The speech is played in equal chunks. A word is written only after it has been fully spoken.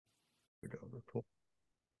Start over. Cool.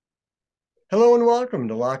 Hello and welcome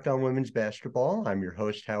to Locked On Women's Basketball. I'm your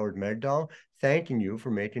host, Howard Megdal, thanking you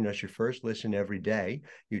for making us your first listen every day.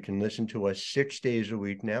 You can listen to us 6 days a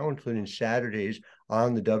week now, including Saturdays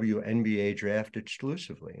on the WNBA draft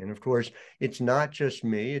exclusively. And of course, it's not just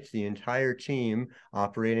me, it's the entire team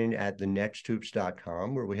operating at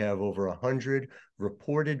thenexthoops.com, where we have over 100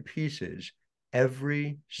 reported pieces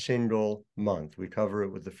every single month. We cover it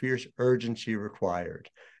with the fierce urgency required.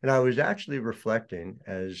 And I was actually reflecting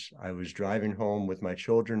as I was driving home with my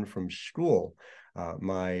children from school.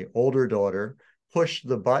 My older daughter pushed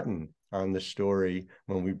the button on the story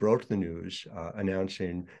when we broke the news,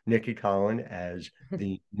 announcing Nicki Collen as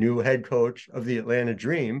the new head coach of the Atlanta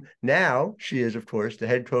Dream. Now she is, of course, the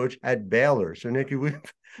head coach at Baylor. So, Nicki, we've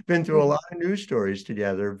been through a lot of news stories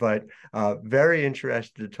together, but very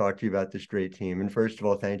interested to talk to you about this great team. And first of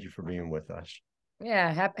all, thank you for being with us.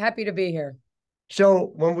 Yeah, happy to be here.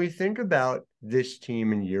 So when we think about this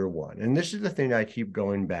team in year one, and this is the thing I keep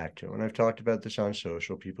going back to, and I've talked about this on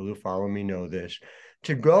social, people who follow me know this,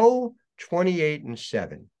 to go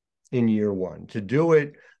 28-7 in year one, to do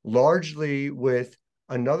it largely with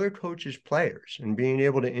another coach's players and being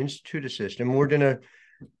able to institute a system. We're going to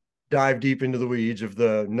dive deep into the weeds of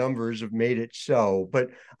the numbers have made it so, but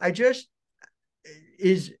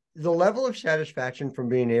is the level of satisfaction from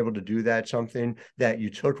being able to do that something that you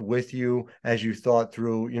took with you as you thought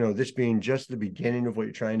through, this being just the beginning of what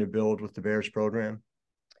you're trying to build with the Bears program?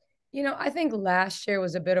 I think last year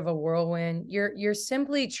was a bit of a whirlwind. You're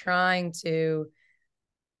simply trying to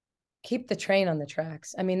keep the train on the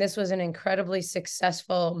tracks. I mean, this was an incredibly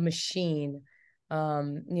successful machine,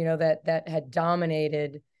 that had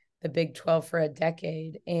dominated the Big 12 for a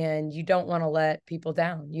decade, and you don't want to let people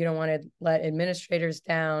down. You don't want to let administrators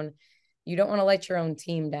down. You don't want to let your own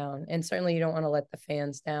team down, and certainly you don't want to let the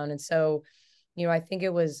fans down. And so, I think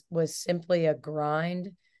it was simply a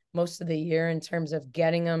grind most of the year in terms of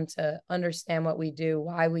getting them to understand what we do,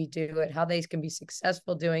 why we do it, how they can be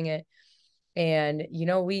successful doing it. And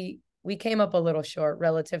we came up a little short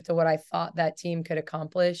relative to what I thought that team could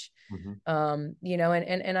accomplish. Mm-hmm.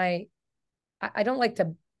 And I don't like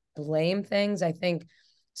to blame things. I think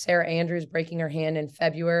Sarah Andrews breaking her hand in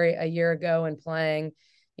February a year ago and playing,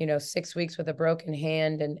 6 weeks with a broken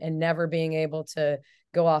hand and never being able to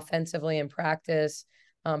go offensively in practice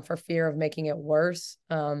for fear of making it worse.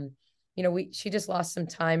 She just lost some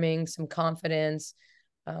timing, some confidence,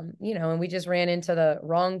 and we just ran into the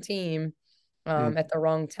wrong team at the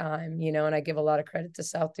wrong time, and I give a lot of credit to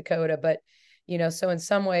South Dakota, but, so in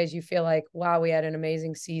some ways you feel like, wow, we had an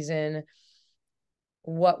amazing season.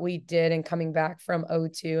 What we did and coming back from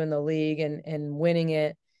 0-2 in the league and winning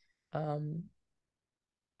it.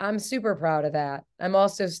 I'm super proud of that. I'm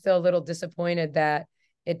also still a little disappointed that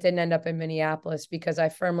it didn't end up in Minneapolis, because I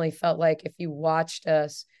firmly felt like if you watched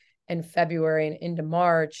us in February and into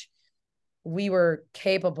March, we were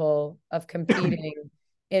capable of competing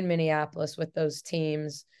in Minneapolis with those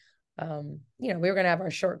teams. We were going to have our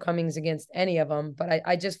shortcomings against any of them, but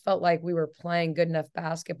I just felt like we were playing good enough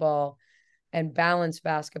basketball and balanced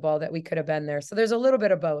basketball that we could have been there. So there's a little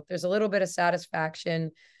bit of both. There's a little bit of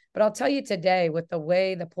satisfaction, but I'll tell you today, with the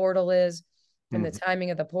way the portal is and the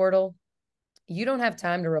timing of the portal, you don't have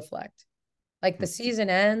time to reflect. Like, the season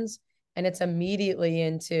ends and it's immediately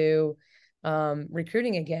into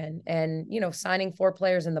recruiting again, and signing 4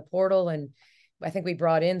 players in the portal, and I think we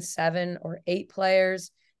brought in 7 or 8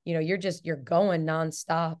 players. You're going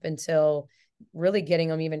nonstop until really getting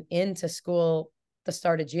them even into school the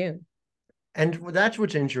start of June. And that's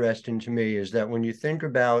what's interesting to me, is that when you think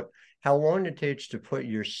about how long it takes to put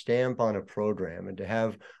your stamp on a program and to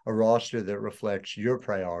have a roster that reflects your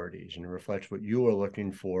priorities and reflects what you are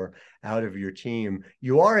looking for out of your team,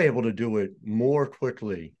 you are able to do it more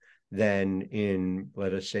quickly than in,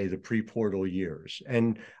 let us say, the pre-portal years.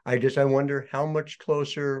 And I wonder how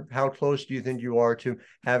close do you think you are to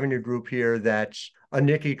having a group here that's a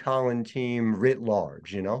Nicki Collen team writ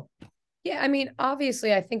large, Yeah, I mean,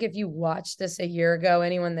 obviously, I think if you watched this a year ago,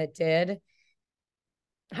 anyone that did,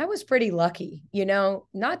 I was pretty lucky,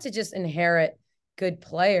 not to just inherit good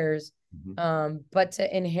players, but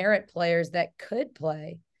to inherit players that could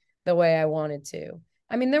play the way I wanted to.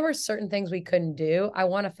 I mean, there were certain things we couldn't do. I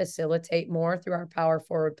want to facilitate more through our power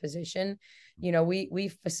forward position.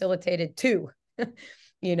 We facilitated 2,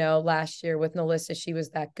 last year with NaLyssa. She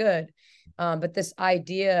was that good. But this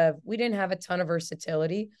idea of, we didn't have a ton of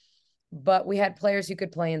versatility, but we had players who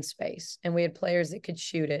could play in space, and we had players that could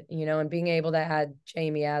shoot it, and being able to add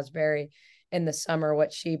Jamie Asbury in the summer,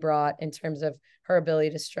 what she brought in terms of her ability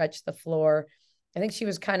to stretch the floor. I think she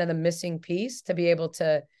was kind of the missing piece to be able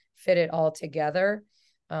to fit it all together.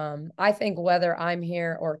 I think whether I'm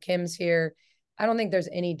here or Kim's here, I don't think there's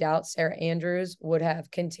any doubt Sarah Andrews would have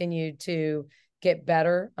continued to get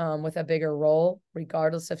better with a bigger role,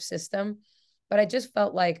 regardless of system. But I just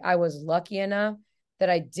felt like I was lucky enough that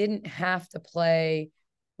I didn't have to play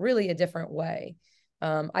really a different way.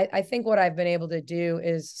 I think what I've been able to do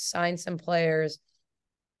is sign some players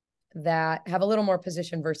that have a little more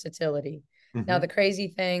position versatility. Mm-hmm. Now, the crazy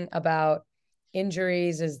thing about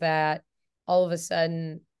injuries is that all of a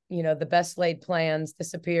sudden, the best laid plans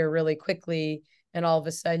disappear really quickly. And all of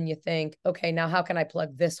a sudden you think, okay, now how can I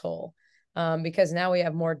plug this hole? Because now we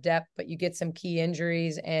have more depth, but you get some key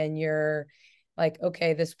injuries and you're like,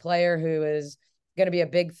 okay, this player who is going to be a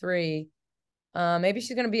big three, maybe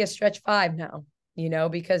she's going to be a stretch five now,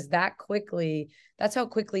 because that's how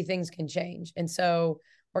quickly things can change. And so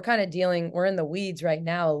we're in the weeds right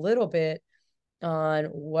now a little bit on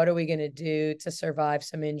what are we going to do to survive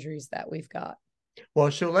some injuries that we've got.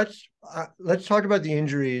 Well, so let's talk about the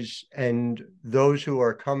injuries and those who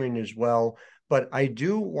are coming as well. But I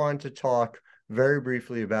do want to talk very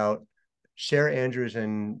briefly about Sarah Andrews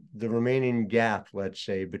and the remaining gap, let's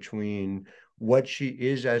say, between what she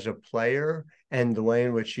is as a player and the way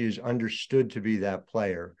in which she is understood to be that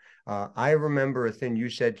player. I remember a thing you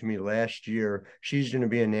said to me last year. She's going to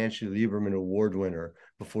be a Nancy Lieberman Award winner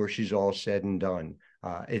before she's all said and done.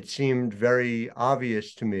 It seemed very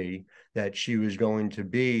obvious to me that she was going to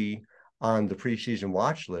be on the preseason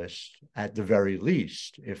watch list at the very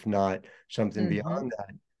least, if not something beyond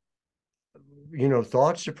that.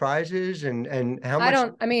 Thoughts, surprises, and how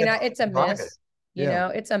much? It's a miss.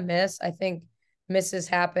 It's a miss. I think misses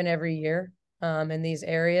happen every year in these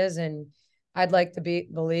areas, and I'd like to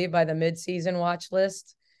believe by the midseason watch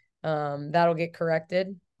list that'll get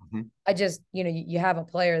corrected. Mm-hmm. I just, you have a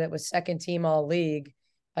player that was second team all league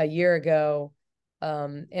a year ago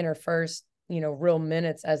in her first, real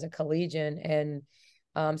minutes as a collegian. And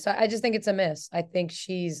so I just think it's a miss. I think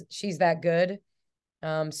she's that good.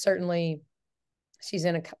 Certainly she's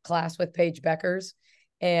in a class with Paige Bueckers.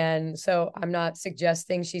 And so I'm not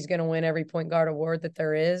suggesting she's going to win every point guard award that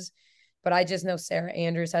there is, but I just know Sarah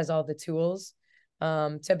Andrews has all the tools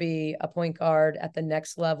to be a point guard at the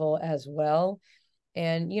next level as well.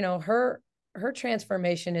 And, her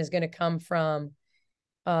transformation is going to come from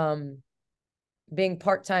being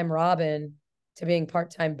part-time Robin to being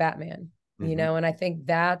part-time Batman, mm-hmm. And I think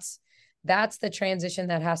that's the transition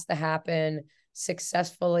that has to happen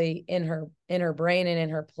successfully in her brain and in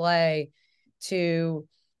her play to,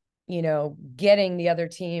 getting the other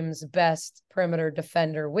team's best perimeter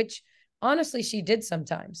defender, which honestly she did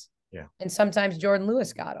sometimes. Yeah. And sometimes Jordan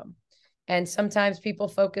Lewis got him. And sometimes people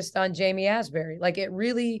focused on Jamie Asbury. Like it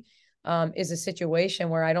really is a situation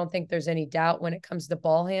where I don't think there's any doubt when it comes to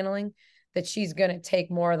ball handling that she's going to take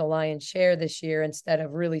more of the lion's share this year instead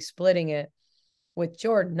of really splitting it with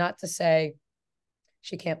Jordan. Not to say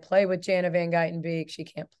she can't play with Jana Van Geitenbeek, she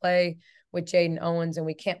can't play with Jaden Owens, and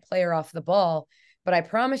we can't play her off the ball. But I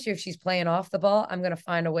promise you, if she's playing off the ball, I'm going to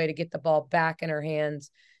find a way to get the ball back in her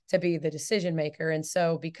hands to be the decision maker. And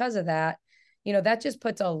so because of that, that just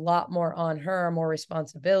puts a lot more on her, more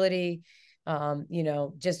responsibility.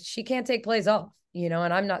 Just she can't take plays off, and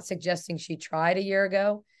I'm not suggesting she tried a year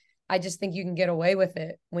ago. I just think you can get away with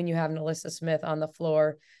it when you have NaLyssa Smith on the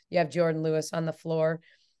floor. You have Jordan Lewis on the floor,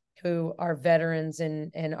 who are veterans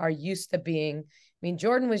and are used to being,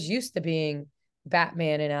 Jordan was used to being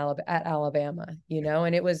Batman at Alabama,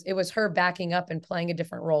 and it was her backing up and playing a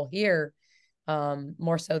different role here,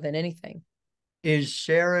 more so than anything. Is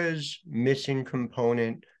Sarah's missing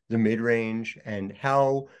component the mid-range, and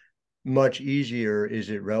how much easier is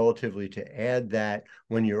it relatively to add that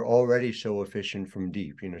when you're already so efficient from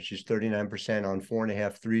deep? She's 39% on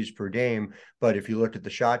 4.5 threes per game, but if you look at the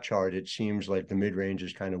shot chart, it seems like the mid-range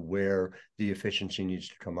is kind of where the efficiency needs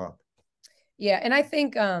to come up. Yeah, and I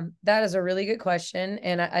think that is a really good question.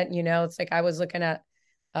 And I it's like I was looking at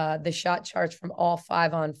the shot charts from all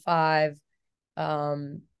 5-on-5,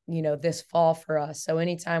 this fall for us. So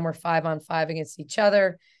anytime we're 5-on-5 against each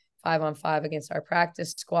other, 5-on-5 against our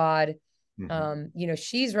practice squad, mm-hmm.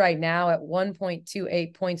 She's right now at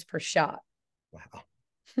 1.28 points per shot. Wow.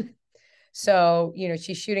 So,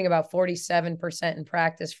 she's shooting about 47% in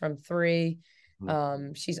practice from three.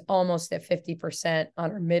 She's almost at 50%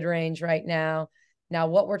 on her mid-range right now. Now,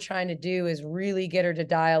 what we're trying to do is really get her to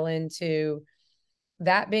dial into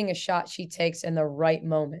that being a shot she takes in the right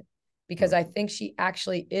moment, because I think she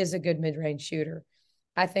actually is a good mid-range shooter.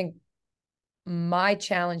 I think my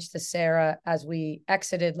challenge to Sarah as we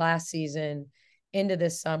exited last season into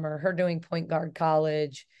this summer, her doing point guard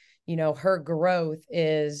college, her growth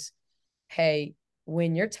is, hey,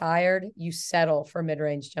 when you're tired, you settle for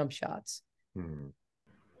mid-range jump shots. Hmm.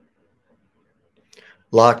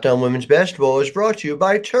 Locked On Women's Basketball is brought to you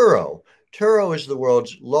by Turo. Turo is the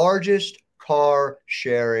world's largest car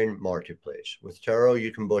sharing marketplace. With Turo,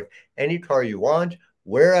 you can book any car you want,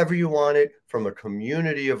 wherever you want it, from a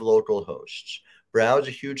community of local hosts. Browse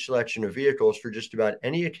a huge selection of vehicles for just about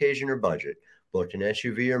any occasion or budget. Book an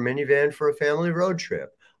SUV or minivan for a family road trip,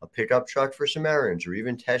 a pickup truck for some errands, or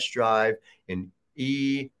even test drive an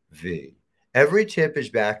EV. Every tip is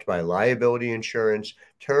backed by liability insurance.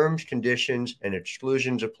 Terms, conditions, and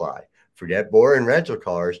exclusions apply. Forget boring rental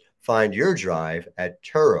cars. Find your drive at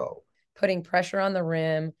Turo. Putting pressure on the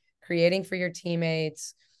rim, creating for your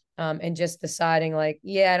teammates, and just deciding like,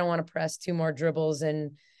 yeah, I don't want to press two more dribbles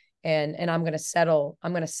and I'm going to settle.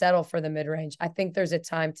 I'm going to settle for the mid range. I think there's a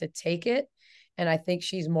time to take it. And I think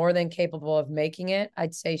she's more than capable of making it.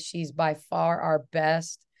 I'd say she's by far our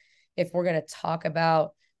best if we're going to talk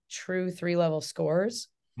about true 3-level scorers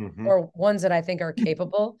or ones that I think are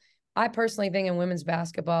capable. I personally think in women's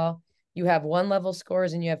basketball, you have 1-level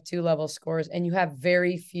scorers and you have 2-level scorers, and you have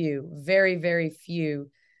very few, very, very few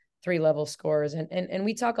 3-level scorers. And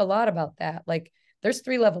we talk a lot about that. Like there's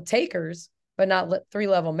 3-level takers, but not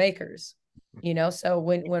 3-level makers. So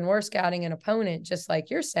when we're scouting an opponent, just like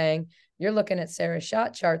you're saying, you're looking at Sarah's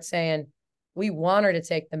shot chart saying, we want her to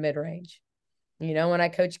take the mid-range. When I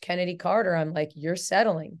coach Kennedy Carter, I'm like, you're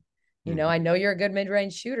settling. I know you're a good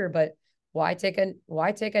mid-range shooter, but why take a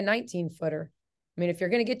 19-footer? I mean, if you're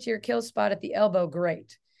going to get to your kill spot at the elbow,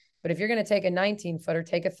 great. But if you're going to take a 19-footer,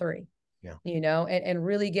 take a 3. Yeah. And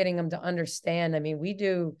really getting them to understand. I mean, we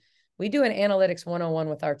do an analytics 101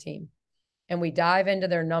 with our team, and we dive into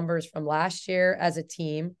their numbers from last year as a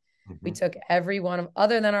team. We took every one of,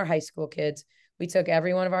 other than our high school kids, we took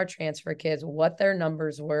every one of our transfer kids, what their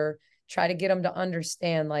numbers were, try to get them to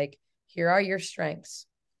understand, like, here are your strengths.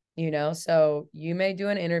 So you may do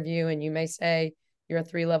an interview and you may say you're a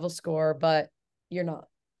 3-level scorer, but you're not.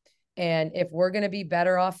 And if we're going to be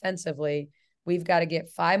better offensively, we've got to get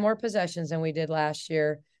 5 more possessions than we did last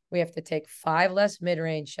year. We have to take 5 less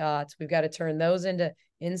mid-range shots. We've got to turn those into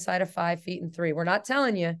inside of 5 feet and 3. We're not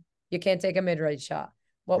telling you can't take a mid-range shot.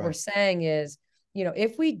 What we're saying is,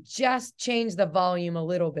 if we just change the volume a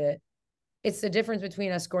little bit, it's the difference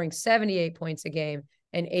between us scoring 78 points a game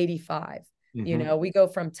and 85. We go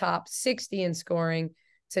from top 60 in scoring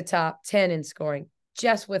to top 10 in scoring,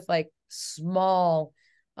 just with like small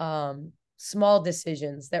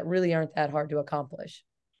decisions that really aren't that hard to accomplish.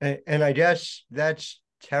 And I guess that's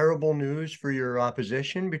terrible news for your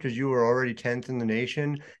opposition, because you were already 10th in the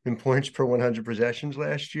nation in points per 100 possessions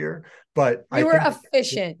last year. But we were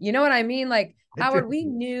efficient. You know what I mean? Like, Howard, we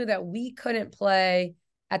knew that we couldn't play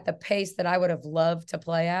at the pace that I would have loved to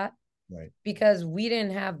play at, right? Because we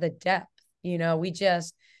didn't have the depth. We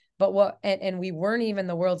weren't even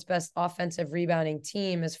the world's best offensive rebounding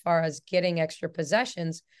team as far as getting extra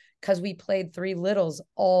possessions, because we played 3 littles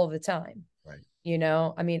all the time. Right.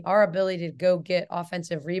 I mean, our ability to go get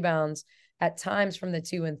offensive rebounds at times from the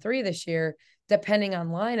 2 and 3 this year, depending on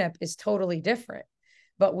lineup, is totally different.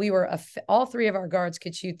 But we were all 3 of our guards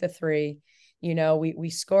could shoot the 3. We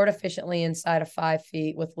scored efficiently inside of 5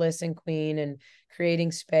 feet with Liz and Queen and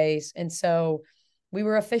creating space. And so we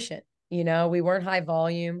were efficient. We weren't high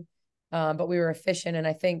volume, but we were efficient. And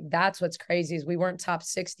I think that's what's crazy is we weren't top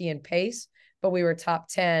 60 in pace, but we were top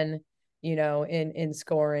 10, in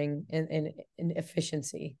scoring and in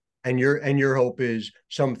efficiency. And your hope is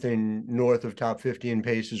something north of top 50 in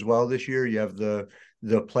pace as well this year. You have the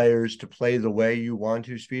players to play the way you want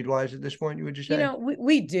to speed wise at this point, you would just say?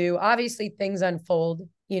 We do. Obviously things unfold.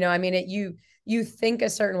 I mean, you think a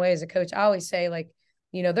certain way as a coach. I always say, like,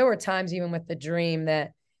 there were times even with the Dream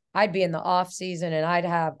that I'd be in the off season and I'd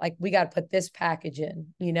have like, we got to put this package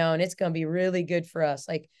in, and it's going to be really good for us.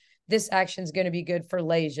 Like, this action's going to be good for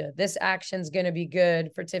Leja. This action's going to be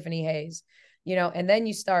good for Tiffany Hayes, and then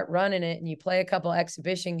you start running it and you play a couple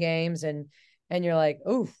exhibition games and you're like,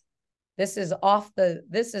 oof, this is off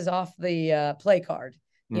the play card.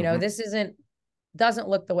 This doesn't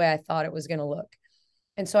look the way I thought it was going to look.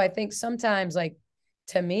 And so I think sometimes, like,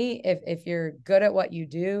 to me, if you're good at what you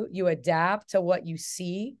do, you adapt to what you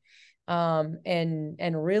see.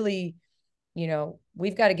 And really,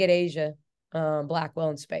 we've got to get A'ja Blackwell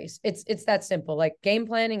in space. It's that simple. Like, game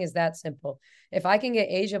planning is that simple. If I can get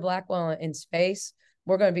A'ja Blackwell in space,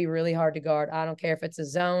 we're going to be really hard to guard. I don't care if it's a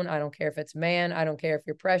zone. I don't care if it's man. I don't care if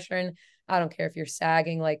you're pressuring. I don't care if you're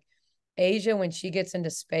sagging. Like, A'ja, when she gets into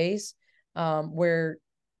space, where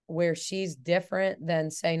she's different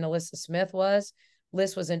than, say, NaLyssa Smith was.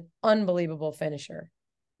 Liz was an unbelievable finisher.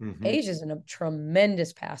 A'ja's a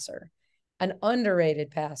tremendous passer. an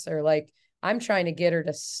underrated passer. Like, I'm trying to get her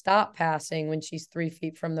to stop passing when she's 3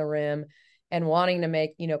 feet from the rim and wanting to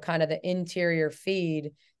make, kind of the interior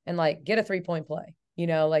feed and like get a 3-point play.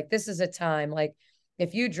 Like, this is a time, like,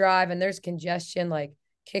 if you drive and there's congestion, like,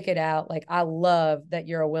 kick it out. Like, I love that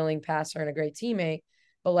you're a willing passer and a great teammate,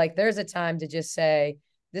 but like, there's a time to just say,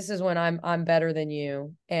 this is when I'm better than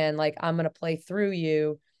you, and like, I'm going to play through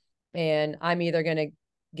you, and I'm either going to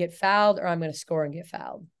get fouled or I'm going to score and get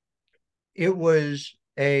fouled. It was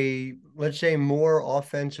a, let's say, more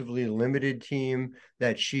offensively limited team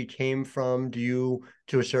that she came from. Do you,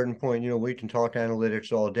 to a certain point, we can talk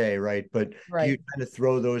analytics all day, right? But do you Right. kind of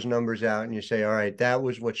throw those numbers out and you say, all right, that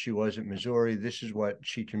was what she was at Missouri. This is what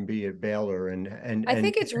she can be at Baylor, I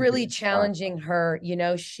think it's really style. challenging her.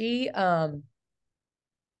 She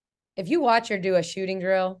if you watch her do a shooting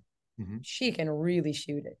drill, Mhm. she can really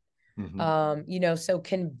shoot it. Mhm. So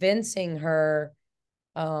convincing her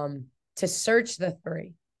to search the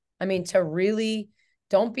three. I mean, to really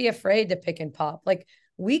don't be afraid to pick and pop. Like,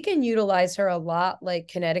 we can utilize her a lot, like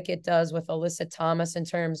Connecticut does with Alyssa Thomas, in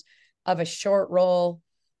terms of a short roll.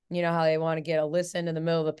 You know how they want to get Alyssa into the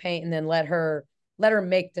middle of the paint and then let her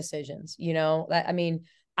make decisions. I mean,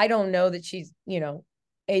 I don't know that she's,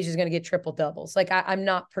 Asia's going to get triple doubles. Like, I'm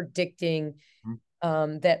not predicting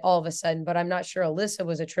that all of a sudden, but I'm not sure Alyssa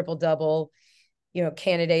was a triple double,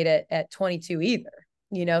 candidate at 22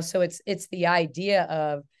 either. So it's the idea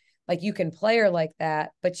of, like, you can play her like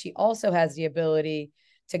that, but she also has the ability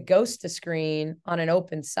to ghost the screen on an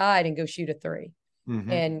open side and go shoot a three.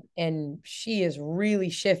 Mhm. And she is really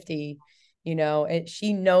shifty, and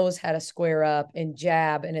she knows how to square up and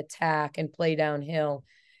jab and attack and play downhill.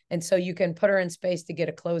 And so you can put her in space to get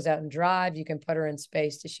a closeout and drive. You can put her in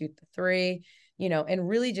space to shoot the three, and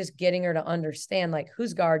really just getting her to understand, like,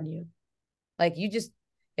 who's guarding you. Like, you just,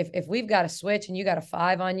 if we've got a switch and you got a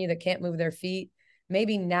five on you that can't move their feet,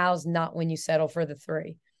 maybe now's not when you settle for the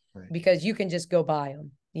three, Right. because you can just go by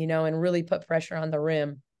them, and really put pressure on the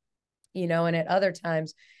rim. And at other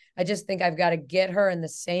times, I just think I've got to get her in the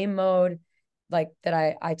same mode, like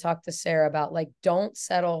that I talked to Sarah about, like, don't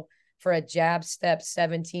settle for a jab step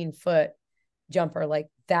 17-foot jumper. Like,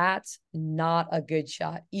 that's not a good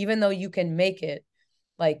shot. Even though you can make it,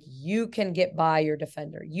 like, you can get by your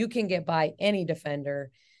defender. You can get by any defender.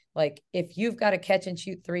 Like, if you've got a catch and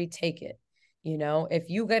shoot three, take it. If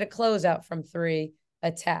you get a closeout from three,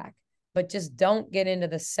 attack. But just don't get into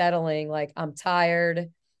the settling, like, I'm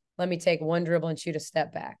tired, let me take one dribble and shoot a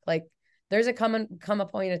step back. Like, there's come a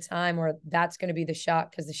point of time where that's going to be the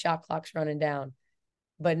shot because the shot clock's running down,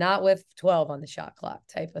 but not with 12 on the shot clock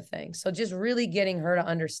type of thing. So just really getting her to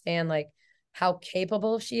understand, like, how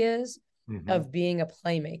capable she is Mhm. of being a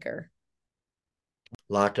playmaker.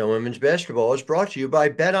 Locked On Women's Basketball is brought to you by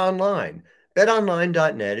Bet Online.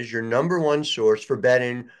 BetOnline.net is your number one source for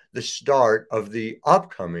betting the start of the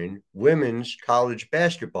upcoming women's college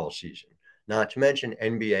basketball season, not to mention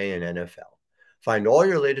NBA and NFL. Find all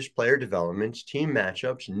your latest player developments, team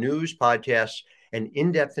matchups, news, podcasts, and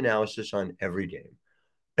in-depth analysis on every game.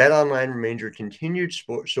 BetOnline remains your continued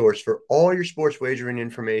source for all your sports wagering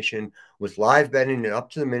information, with live betting and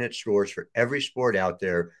up-to-the-minute scores for every sport out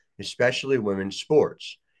there, especially women's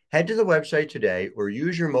sports. Head to the website today or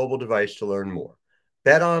use your mobile device to learn more.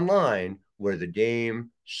 BetOnline, where the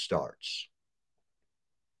game starts.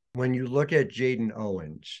 When you look at Jaden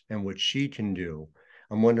Owens and what she can do,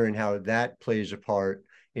 I'm wondering how that plays a part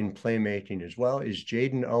in playmaking as well. Is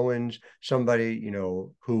Jaden Owens somebody,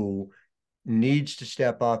 who needs to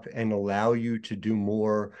step up and allow you to do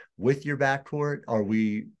more with your backcourt? Are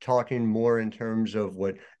we talking more in terms of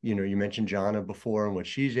what, you mentioned Jana before and what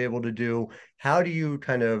she's able to do? How do you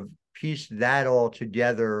kind of piece that all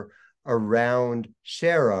together around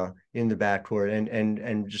Sarah in the backcourt,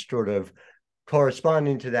 and just sort of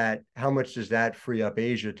corresponding to that, how much does that free up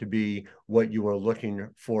Asia to be what you are looking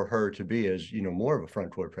for her to be, as, more of a front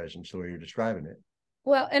court presence, the way you're describing it?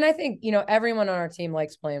 Well, and I think, everyone on our team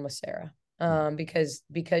likes playing with Sarah, because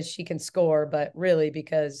she can score, but really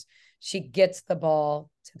because she gets the ball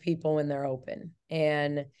to people when they're open.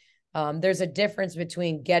 And there's a difference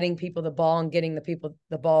between getting people the ball and getting the people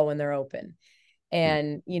the ball when they're open.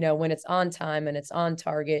 And, when it's on time and it's on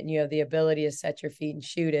target and you have the ability to set your feet and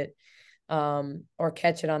shoot it, or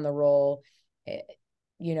catch it on the roll,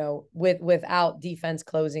 without defense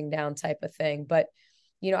closing down type of thing. But,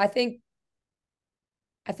 I think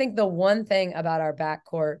the one thing about our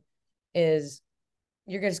backcourt is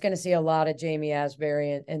you're just going to see a lot of Jamie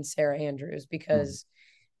Asbury and Sarah Andrews, because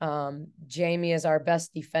Jamie is our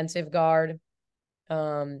best defensive guard.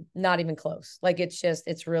 Not even close. Like,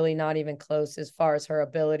 it's really not even close as far as her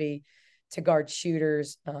ability to guard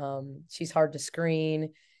shooters. She's hard to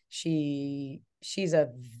screen. She's a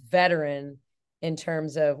veteran in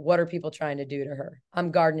terms of what are people trying to do to her.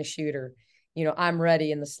 I'm guarding a shooter. I'm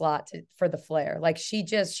ready in the slot for the flare. Like she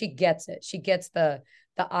gets it. She gets the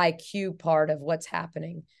IQ part of what's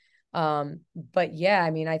happening. But yeah,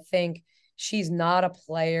 I mean, I think she's not a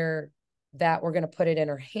player that we're going to put it in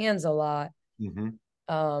her hands a lot.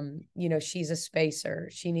 Mm-hmm. She's a spacer.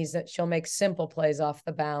 She'll make simple plays off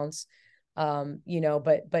the bounce,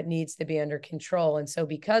 but needs to be under control. And so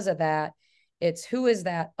because of that, it's who is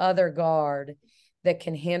that other guard that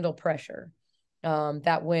can handle pressure,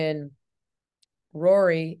 that when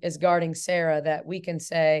Rory is guarding Sarah, that we can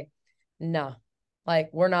say, no, like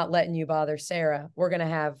we're not letting you bother Sarah. We're going to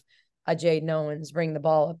have a Jaden Owens bring the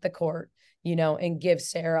ball up the court, and give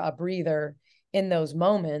Sarah a breather in those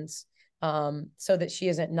moments, so that she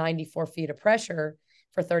isn't 94 feet of pressure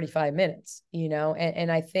for 35 minutes,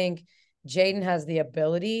 and I think Jaden has the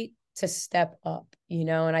ability to step up,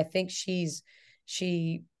 and I think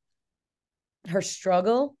her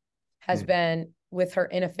struggle has been with her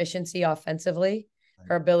inefficiency offensively,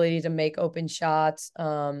 her ability to make open shots,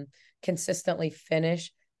 consistently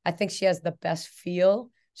finish. I think she has the best feel.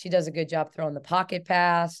 She does a good job throwing the pocket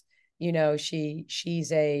pass.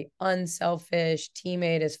 She's a unselfish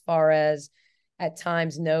teammate as far as at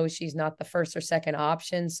times knows she's not the first or second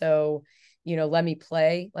option. So, let me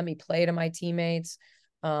play to my teammates.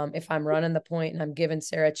 If I'm running the point and I'm giving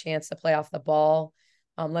Sarah a chance to play off the ball,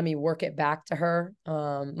 let me work it back to her.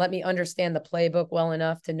 Let me understand the playbook well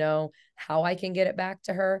enough to know how I can get it back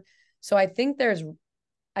to her. So I think there's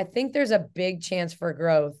a big chance for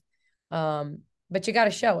growth. But you got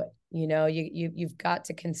to show it, you've got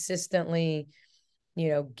to consistently,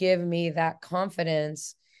 give me that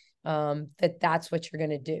confidence, that that's what you're going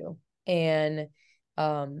to do. And,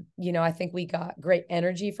 I think we got great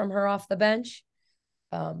energy from her off the bench,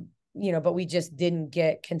 but we just didn't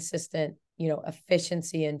get consistent,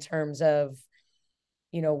 efficiency in terms of,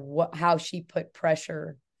 how she put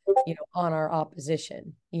pressure, on our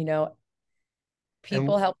opposition,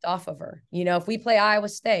 people helped off of her. If we play Iowa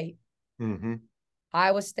State, mm-hmm.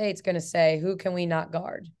 Iowa State's going to say, who can we not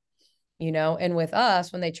guard? And with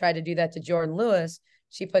us, when they tried to do that to Jordan Lewis,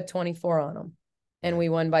 she put 24 on them and we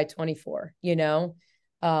won by 24, when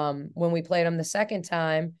we played them the second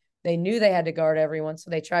time, they knew they had to guard everyone. So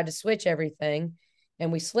they tried to switch everything and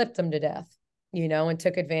we slipped them to death, and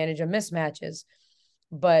took advantage of mismatches.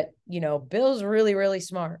 But, Bill's really, really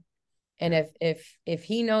smart. And if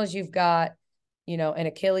he knows you've got, an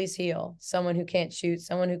Achilles heel, someone who can't shoot,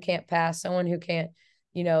 someone who can't pass, someone who can't,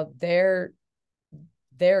 they're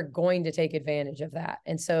going to take advantage of that.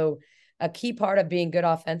 And so a key part of being good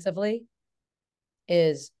offensively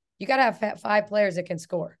is you got to have 5 players that can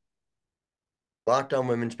score. Locked On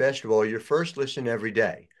Women's Basketball, your first listen every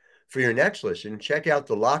day. For your next listen, check out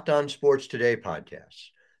the Locked On Sports Today podcast.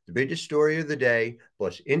 The biggest story of the day,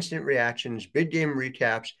 plus instant reactions, big game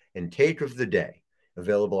recaps, and take of the day.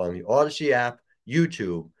 Available on the Odyssey app,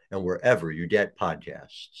 YouTube, and wherever you get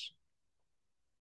podcasts.